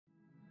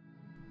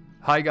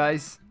Hi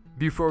guys,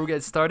 before we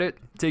get started,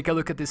 take a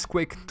look at this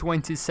quick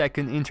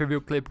 20-second interview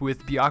clip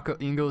with Bjarke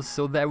Ingels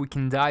so that we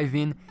can dive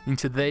in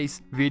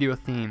today's video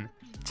theme.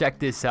 Check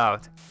this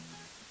out.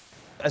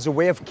 As a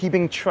way of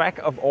keeping track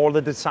of all the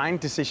design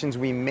decisions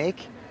we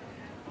make,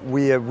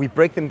 we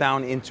break them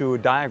down into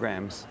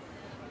diagrams.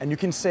 And you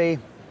can say,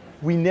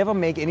 we never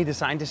make any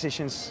design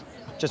decisions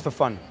just for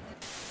fun.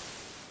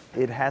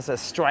 It has a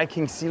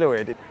striking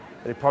silhouette.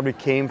 It probably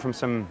came from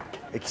some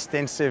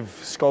extensive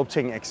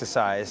sculpting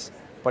exercise.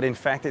 But in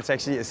fact, it's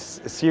actually a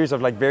series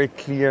of very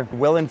clear,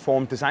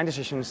 well-informed design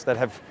decisions that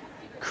have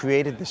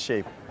created this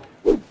shape.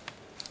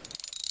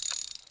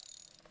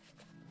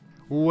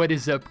 What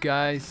is up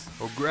guys?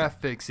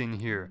 Graphics in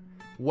here.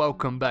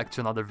 Welcome back to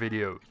another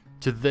video.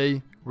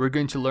 Today, we're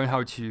going to learn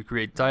how to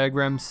create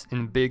diagrams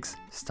in Big's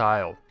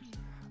style.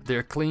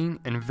 They're clean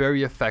and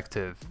very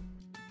effective.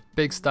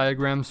 Big's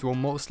diagrams will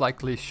most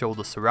likely show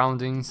the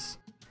surroundings,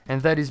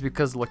 and that is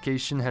because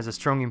location has a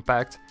strong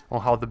impact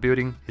on how the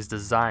building is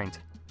designed.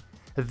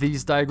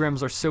 These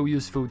diagrams are so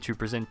useful to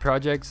present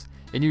projects,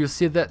 and you'll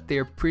see that they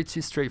are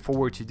pretty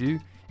straightforward to do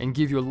and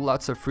give you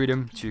lots of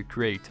freedom to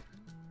create.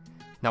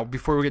 Now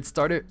before we get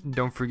started,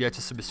 don't forget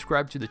to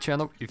subscribe to the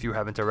channel if you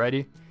haven't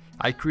already.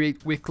 I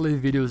create weekly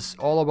videos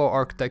all about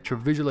architecture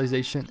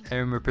visualization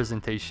and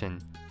representation.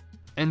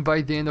 And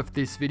by the end of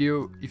this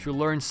video, if you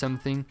learned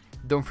something,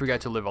 don't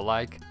forget to leave a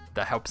like,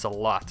 that helps a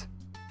lot.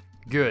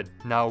 Good,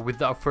 now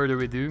without further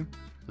ado,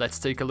 let's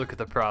take a look at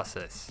the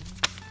process.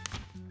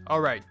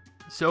 Alright.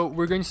 So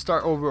we're going to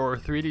start over our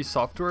 3D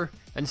software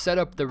and set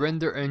up the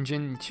render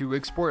engine to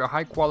export a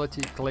high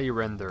quality clay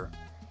render.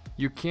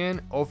 You can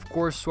of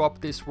course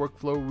swap this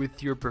workflow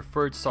with your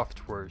preferred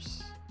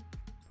softwares.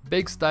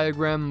 Big's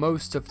diagram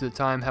most of the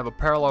time have a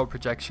parallel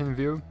projection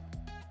view,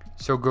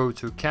 so go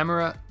to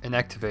camera and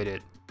activate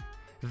it.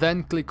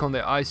 Then click on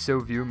the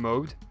ISO view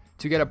mode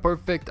to get a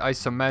perfect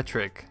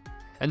isometric,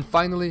 and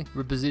finally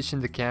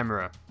reposition the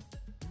camera.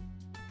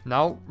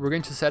 Now we're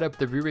going to set up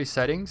the V-Ray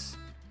settings.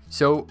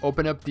 So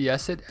open up the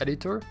asset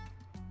editor,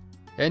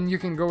 and you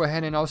can go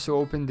ahead and also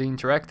open the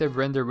interactive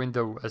render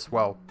window as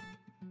well.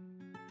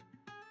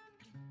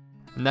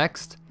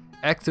 Next,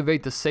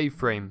 activate the save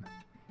frame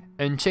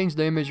and change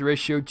the image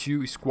ratio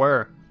to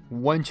square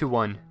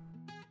 1:1.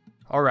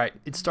 Alright,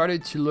 it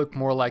started to look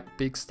more like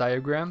Big's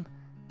diagram,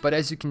 but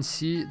as you can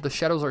see, the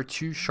shadows are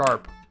too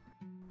sharp.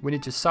 We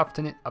need to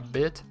soften it a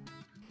bit,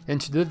 and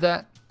to do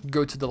that,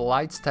 go to the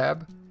Lights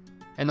tab,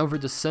 and over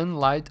the Sun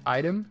Light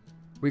item,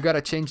 we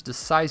gotta change the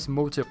size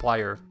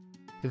multiplier.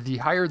 The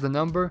higher the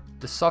number,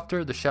 the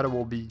softer the shadow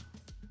will be.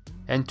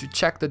 And to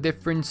check the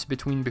difference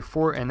between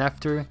before and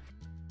after,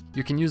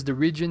 you can use the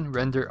region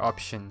render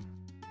option.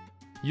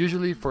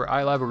 Usually for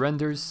eye level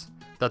renders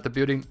that the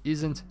building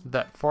isn't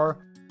that far,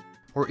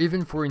 or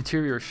even for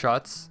interior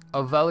shots,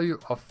 a value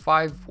of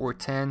 5 or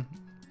 10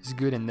 is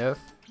good enough.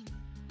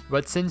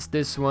 But since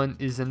this one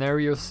is an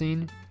aerial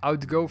scene, I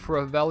would go for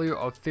a value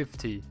of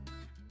 50.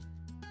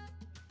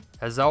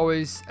 As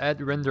always, add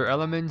render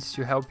elements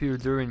to help you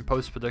during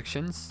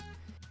post-productions.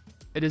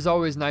 It is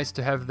always nice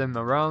to have them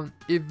around,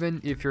 even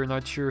if you're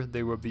not sure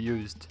they will be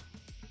used.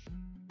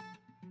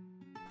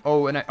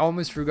 Oh, and I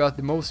almost forgot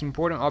the most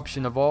important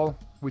option of all,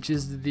 which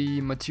is the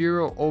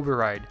material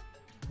override.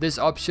 This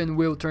option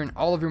will turn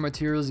all of your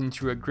materials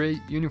into a gray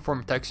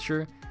uniform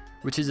texture,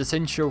 which is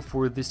essential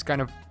for this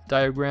kind of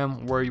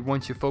diagram where you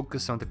want to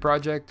focus on the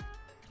project,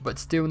 but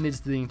still needs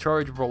the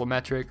in-charge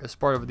volumetric as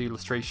part of the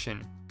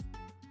illustration.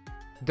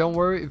 Don't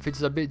worry if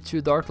it's a bit too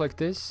dark like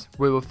this,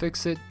 we will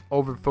fix it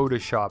over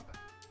Photoshop.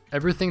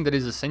 Everything that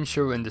is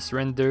essential in this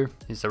render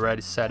is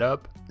already set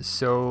up,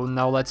 so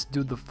now let's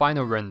do the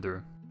final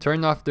render.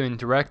 Turn off the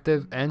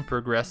interactive and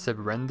progressive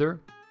render,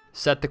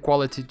 set the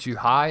quality to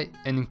high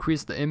and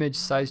increase the image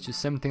size to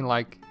something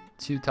like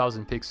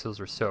 2000 pixels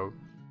or so.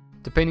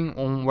 Depending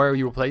on where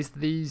you place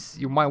these,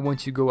 you might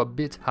want to go a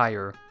bit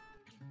higher.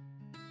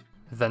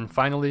 Then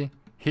finally,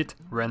 hit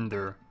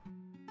render.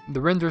 The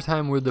render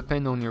time will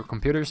depend on your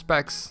computer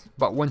specs,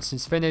 but once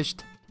it's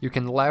finished, you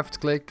can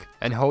left click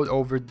and hold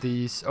over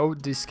this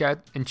old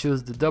diskette and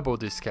choose the double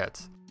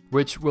diskette,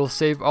 which will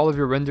save all of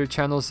your render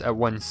channels at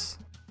once.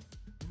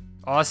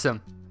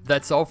 Awesome!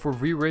 That's all for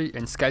V-Ray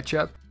and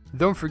SketchUp.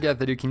 Don't forget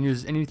that you can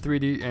use any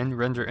 3D and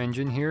render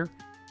engine here.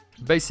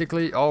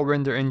 Basically, all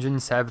render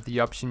engines have the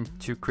option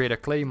to create a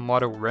clay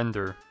model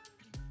render.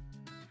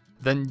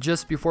 Then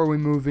just before we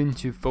move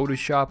into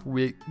Photoshop,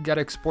 we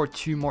gotta export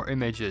 2 more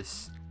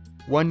images.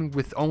 One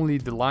with only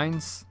the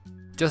lines,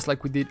 just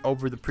like we did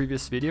over the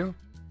previous video.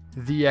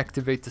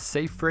 Deactivate the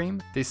save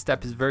frame, this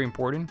step is very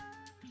important.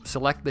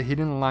 Select the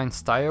hidden line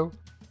style.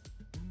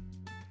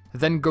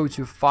 Then go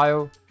to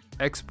File,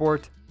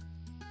 Export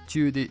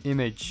to the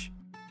image,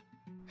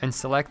 and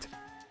select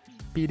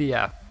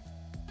PDF.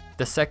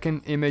 The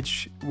second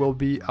image will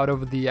be out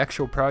of the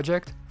actual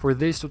project. For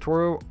this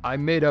tutorial, I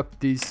made up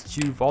these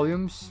 2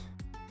 volumes,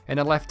 and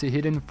I left it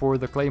hidden for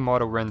the clay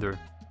model render.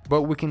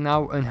 But we can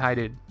now unhide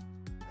it.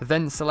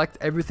 Then select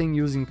everything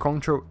using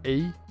Ctrl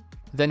A,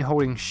 then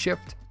holding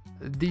Shift,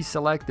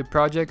 deselect the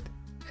project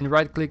and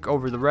right click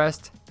over the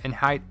rest and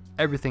hide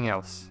everything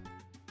else.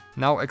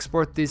 Now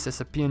export this as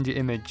a PNG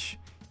image.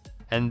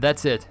 And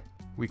that's it.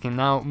 We can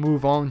now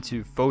move on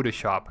to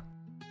Photoshop.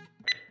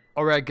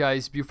 Alright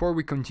guys, before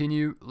we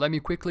continue, let me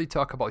quickly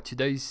talk about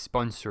today's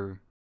sponsor.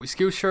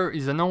 Skillshare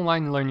is an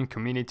online learning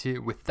community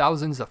with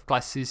thousands of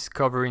classes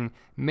covering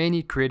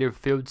many creative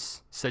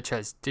fields such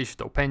as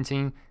digital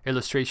painting,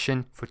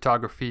 illustration,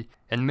 photography,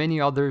 and many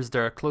others that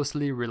are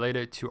closely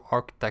related to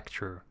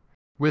architecture.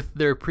 With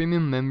their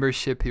premium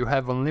membership, you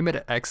have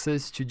unlimited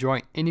access to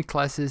join any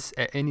classes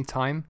at any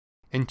time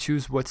and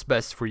choose what's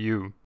best for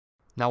you.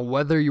 Now,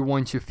 whether you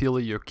want to fuel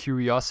your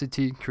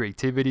curiosity,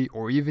 creativity,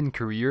 or even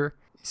career,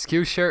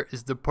 Skillshare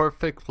is the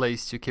perfect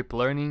place to keep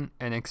learning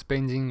and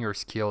expanding your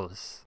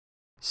skills.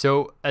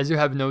 So, as you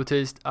have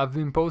noticed, I've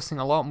been posting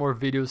a lot more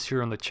videos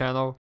here on the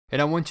channel,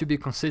 and I want to be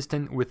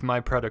consistent with my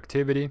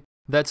productivity.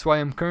 That's why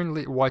I'm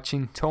currently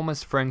watching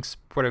Thomas Frank's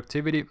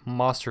Productivity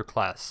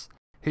Masterclass.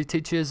 He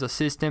teaches a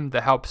system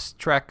that helps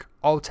track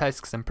all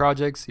tasks and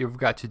projects you've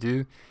got to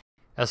do,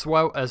 as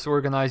well as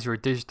organize your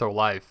digital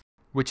life,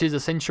 which is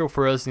essential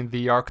for us in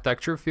the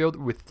architecture field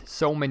with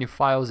so many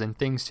files and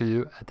things to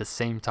do at the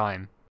same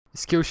time.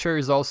 Skillshare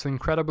is also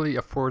incredibly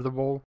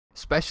affordable,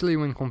 especially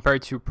when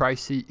compared to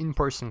pricey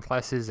in-person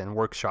classes and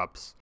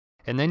workshops.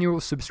 An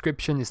annual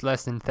subscription is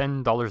less than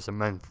 $10 a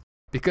month.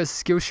 Because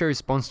Skillshare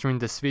is sponsoring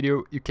this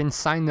video, you can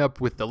sign up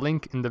with the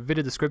link in the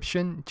video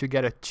description to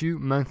get a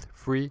 2-month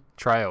free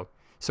trial.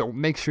 So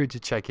make sure to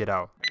check it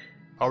out.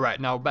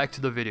 Alright, now back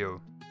to the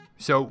video.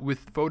 So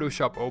with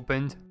Photoshop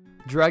opened,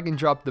 drag and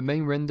drop the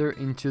main render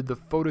into the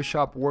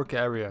Photoshop work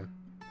area.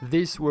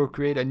 This will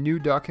create a new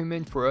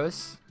document for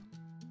us.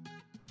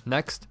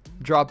 Next,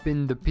 drop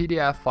in the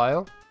PDF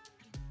file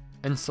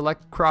and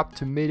select crop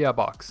to media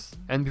box.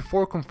 And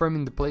before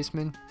confirming the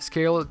placement,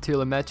 scale it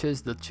till it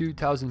matches the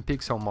 2000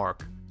 pixel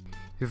mark.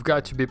 You've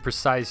got to be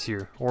precise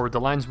here, or the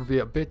lines will be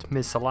a bit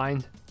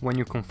misaligned when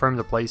you confirm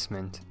the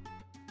placement.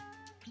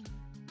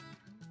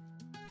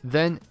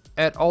 Then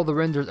add all the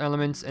rendered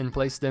elements and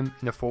place them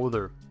in a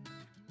folder.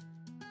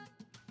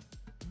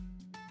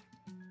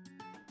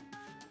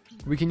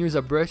 We can use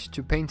a brush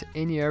to paint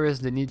any areas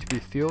that need to be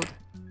filled,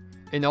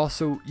 and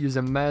also use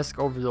a mask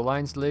over the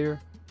lines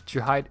layer to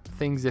hide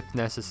things if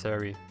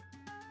necessary.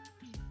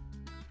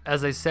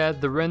 As I said,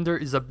 the render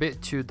is a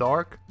bit too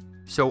dark,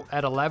 so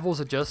add a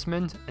levels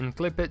adjustment and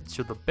clip it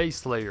to the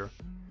base layer.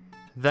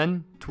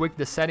 Then tweak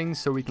the settings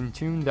so we can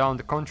tune down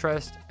the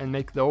contrast and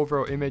make the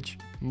overall image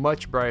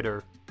much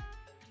brighter.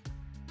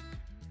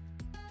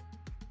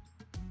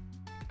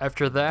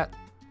 After that,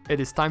 it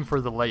is time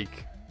for the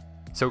lake.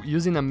 So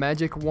using a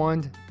magic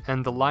wand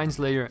and the lines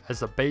layer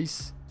as a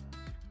base,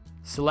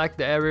 select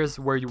the areas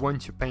where you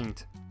want to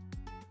paint.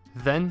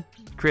 Then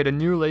create a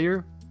new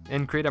layer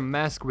and create a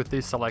mask with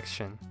this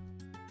selection.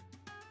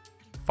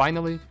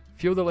 Finally,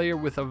 fill the layer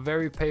with a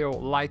very pale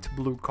light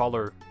blue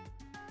color.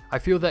 I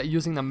feel that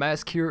using a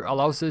mask here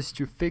allows us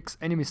to fix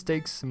any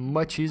mistakes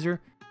much easier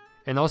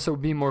and also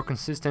be more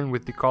consistent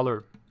with the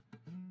color.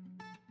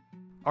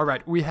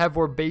 Alright, we have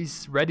our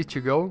base ready to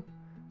go.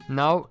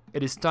 Now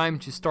it is time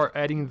to start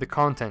adding the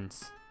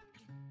contents.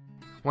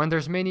 When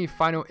there's many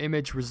final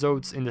image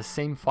results in the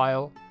same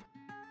file,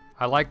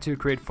 I like to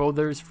create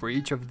folders for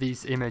each of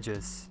these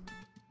images.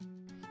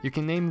 You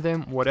can name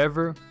them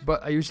whatever,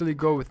 but I usually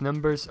go with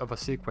numbers of a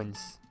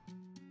sequence.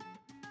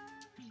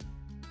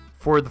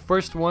 For the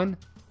first one,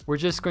 we're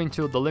just going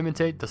to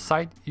delimitate the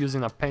site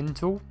using a pen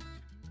tool.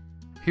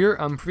 Here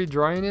I'm free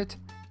drawing it,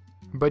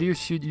 but you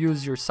should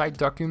use your site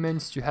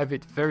documents to have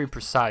it very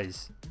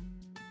precise.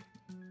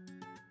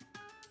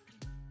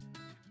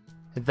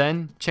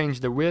 Then change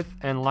the width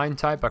and line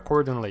type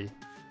accordingly.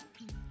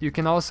 You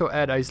can also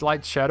add a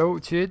slight shadow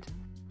to it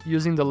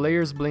using the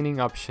layers blending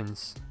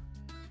options.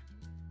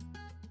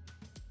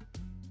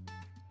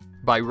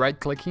 By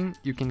right-clicking,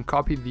 you can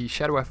copy the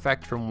shadow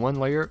effect from one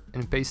layer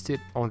and paste it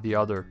on the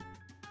other.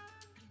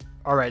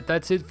 Alright,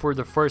 that's it for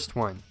the first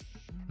one.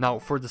 Now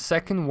for the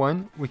second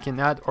one, we can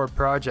add our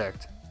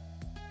project.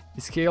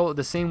 Scale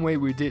the same way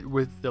we did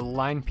with the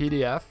line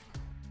PDF.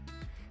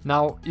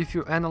 Now, if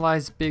you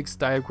analyze Big's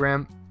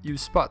diagram, you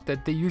spot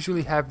that they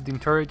usually have the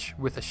entourage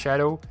with a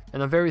shadow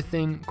and a very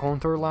thin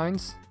contour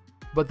lines,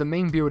 but the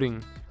main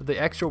building, the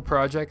actual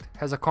project,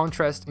 has a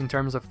contrast in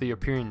terms of the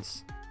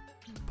appearance.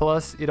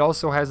 Plus, it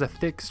also has a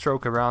thick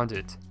stroke around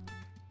it.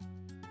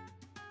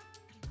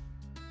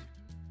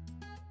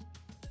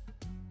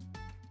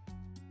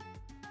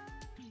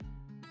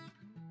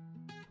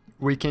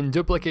 We can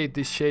duplicate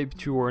this shape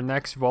to our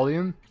next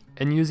volume,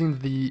 and using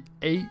the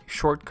A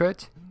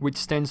shortcut, which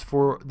stands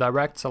for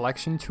Direct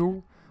Selection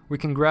tool, we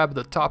can grab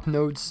the top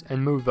nodes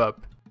and move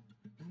up.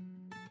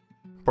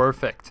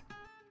 Perfect.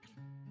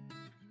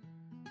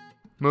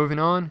 Moving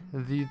on,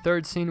 the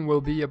third scene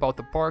will be about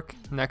the park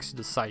next to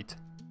the site.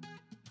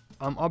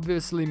 I'm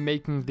obviously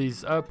making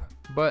these up,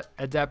 but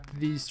adapt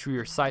these to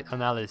your site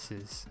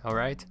analysis,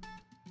 alright?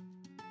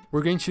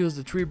 We're going to use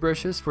the 3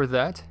 brushes for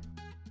that,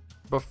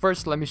 but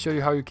first let me show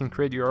you how you can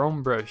create your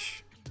own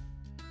brush.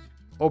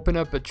 Open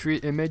up a tree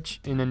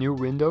image in a new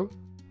window,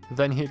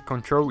 then hit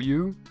Ctrl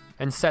U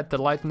and set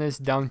the lightness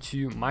down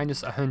to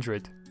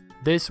 -100.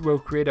 This will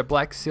create a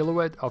black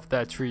silhouette of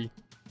that tree.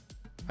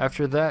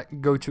 After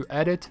that, go to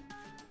Edit,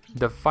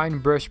 Define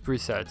Brush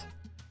Preset.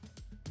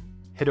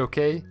 Hit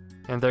OK,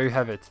 and there you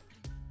have it.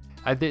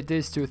 I did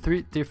this to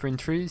 3 different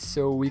trees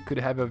so we could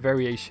have a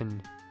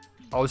variation.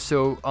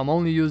 Also, I'm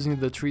only using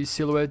the tree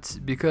silhouettes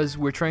because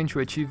we're trying to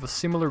achieve a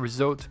similar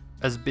result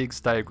as Big's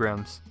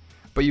diagrams,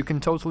 but you can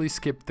totally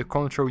skip the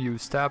Ctrl U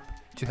step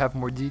to have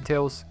more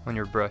details on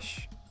your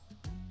brush.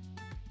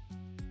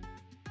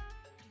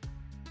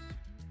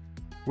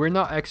 We're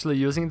not actually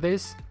using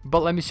this,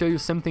 but let me show you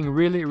something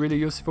really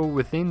useful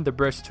within the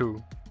brush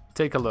tool.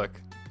 Take a look.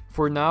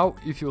 For now,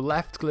 if you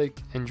left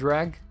click and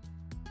drag,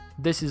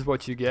 this is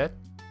what you get.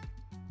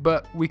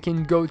 But we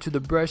can go to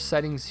the brush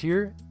settings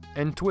here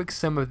and tweak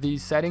some of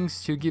these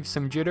settings to give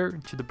some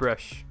jitter to the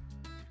brush.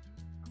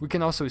 We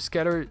can also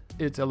scatter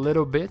it a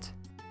little bit.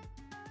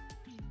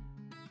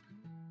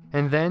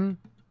 And then,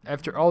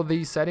 after all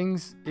these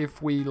settings,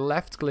 if we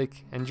left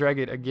click and drag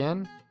it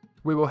again,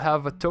 we will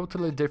have a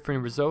totally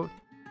different result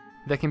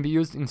that can be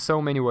used in so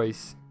many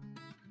ways.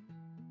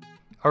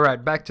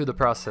 Alright, back to the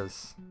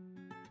process.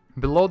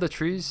 Below the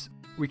trees,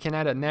 we can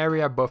add an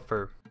area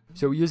buffer.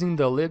 So using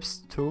the ellipse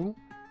tool,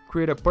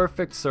 create a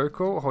perfect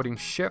circle holding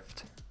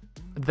shift.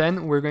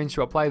 Then we're going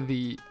to apply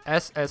the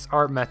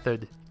SSR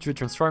method to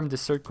transform the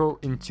circle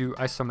into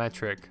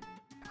isometric.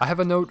 I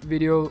have a note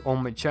video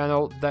on my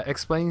channel that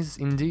explains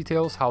in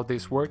details how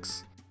this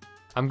works.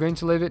 I'm going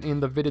to leave it in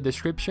the video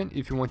description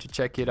if you want to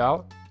check it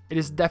out. It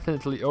is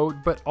definitely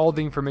old, but all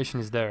the information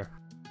is there.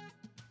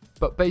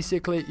 But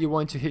basically you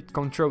want to hit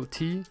Ctrl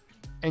T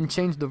and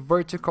change the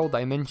vertical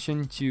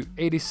dimension to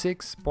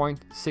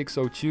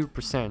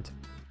 86.602%.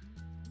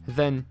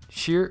 Then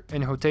shear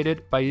and rotate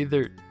it by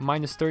either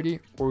 -30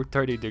 or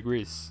 30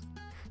 degrees,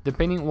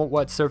 depending on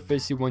what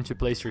surface you want to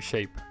place your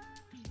shape.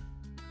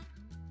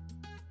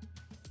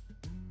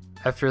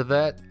 After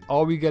that,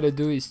 all we gotta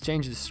do is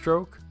change the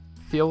stroke,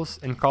 fills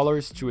and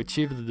colors to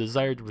achieve the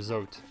desired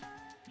result.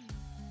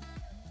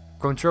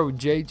 Ctrl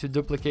J to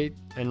duplicate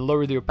and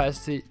lower the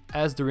opacity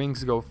as the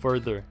rings go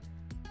further.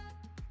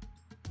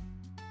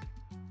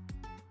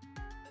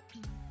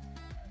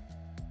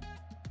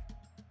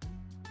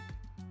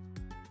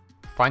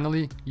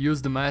 Finally,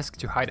 use the mask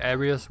to hide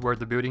areas where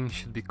the building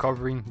should be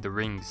covering the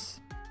rings.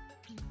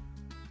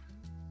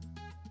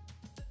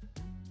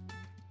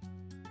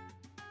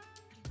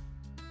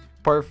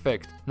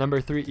 Perfect,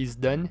 number 3 is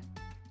done.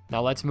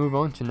 Now let's move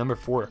on to number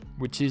 4,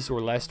 which is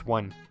our last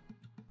one.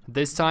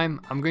 This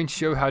time, I'm going to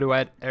show how to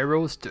add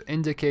arrows to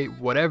indicate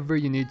whatever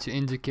you need to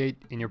indicate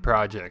in your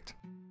project.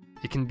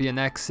 It can be an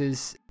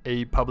axis,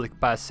 a public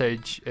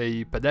passage,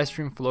 a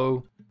pedestrian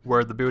flow,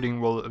 where the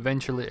building will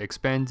eventually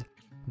expand,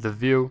 the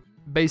view,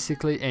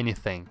 basically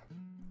anything.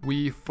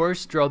 We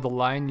first draw the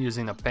line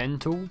using a pen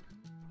tool.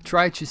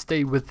 Try to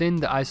stay within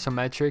the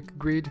isometric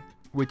grid,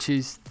 which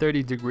is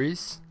 30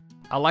 degrees.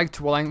 I like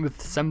to align with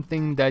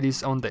something that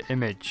is on the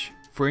image.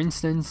 For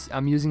instance,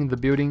 I'm using the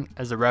building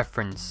as a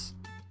reference.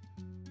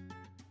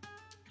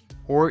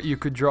 Or you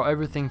could draw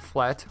everything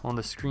flat on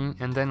the screen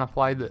and then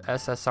apply the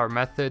SSR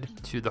method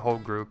to the whole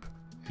group.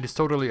 It is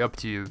totally up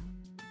to you.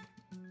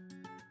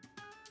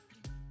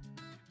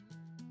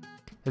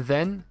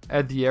 Then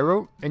add the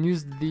arrow and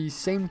use the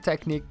same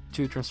technique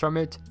to transform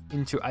it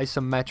into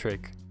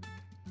isometric.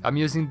 I'm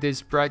using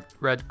this bright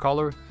red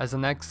color as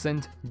an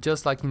accent,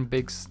 just like in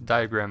Big's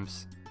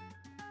diagrams.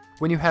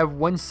 When you have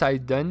one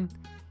side done,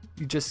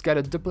 you just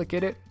gotta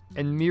duplicate it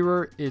and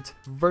mirror it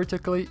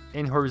vertically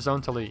and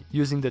horizontally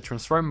using the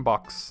transform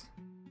box.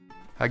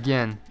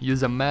 Again,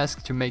 use a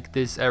mask to make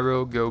this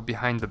arrow go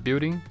behind the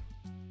building.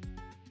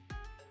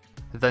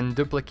 Then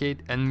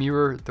duplicate and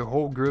mirror the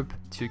whole group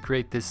to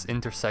create this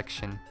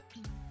intersection.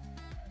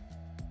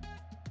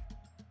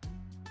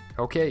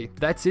 Okay,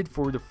 that's it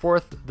for the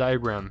 4th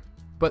diagram.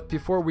 But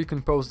before we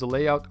compose the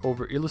layout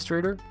over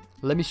Illustrator,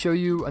 let me show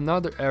you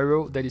another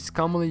arrow that is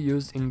commonly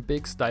used in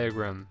Big's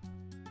diagram,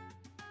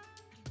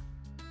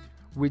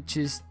 which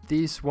is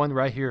this one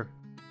right here.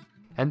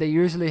 And they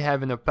usually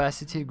have an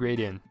opacity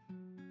gradient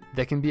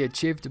that can be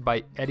achieved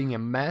by adding a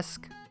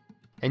mask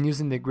and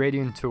using the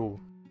gradient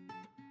tool.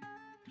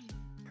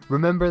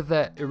 Remember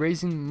that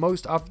erasing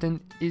most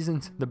often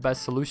isn't the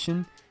best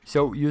solution,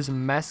 so use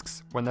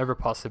masks whenever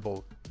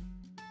possible.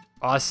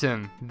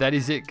 Awesome, that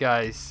is it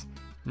guys.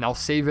 Now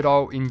save it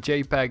all in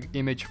JPEG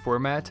image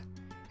format,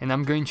 and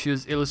I'm going to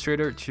use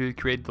Illustrator to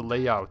create the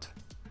layout.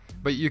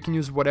 But you can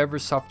use whatever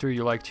software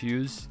you like to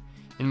use.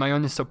 In my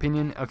honest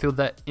opinion, I feel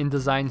that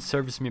InDesign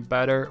serves me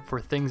better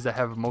for things that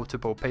have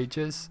multiple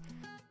pages,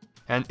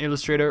 and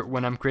Illustrator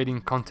when I'm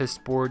creating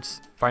contest boards,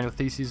 final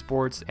thesis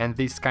boards, and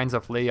these kinds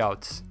of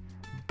layouts.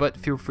 But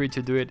feel free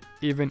to do it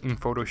even in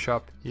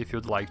Photoshop if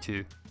you'd like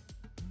to.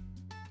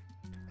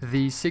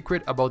 The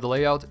secret about the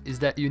layout is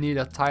that you need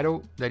a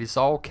title that is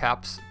all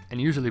caps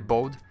and usually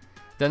bold,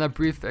 then a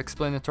brief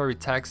explanatory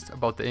text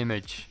about the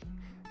image.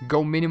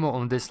 Go minimal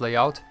on this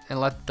layout and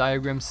let the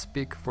diagrams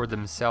speak for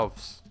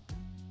themselves.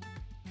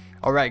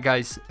 Alright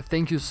guys,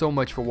 thank you so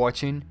much for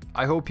watching.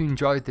 I hope you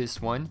enjoyed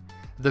this one.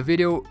 The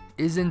video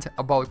isn't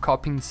about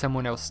copying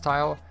someone else's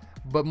style,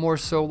 but more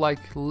so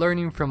like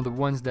learning from the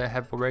ones that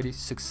have already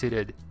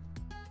succeeded.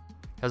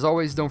 As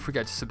always, don't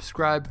forget to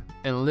subscribe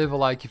and leave a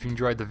like if you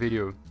enjoyed the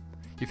video.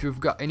 If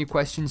you've got any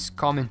questions,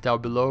 comment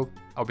down below,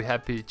 I'll be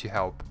happy to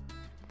help.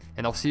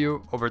 And I'll see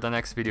you over the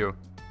next video.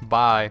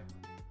 Bye!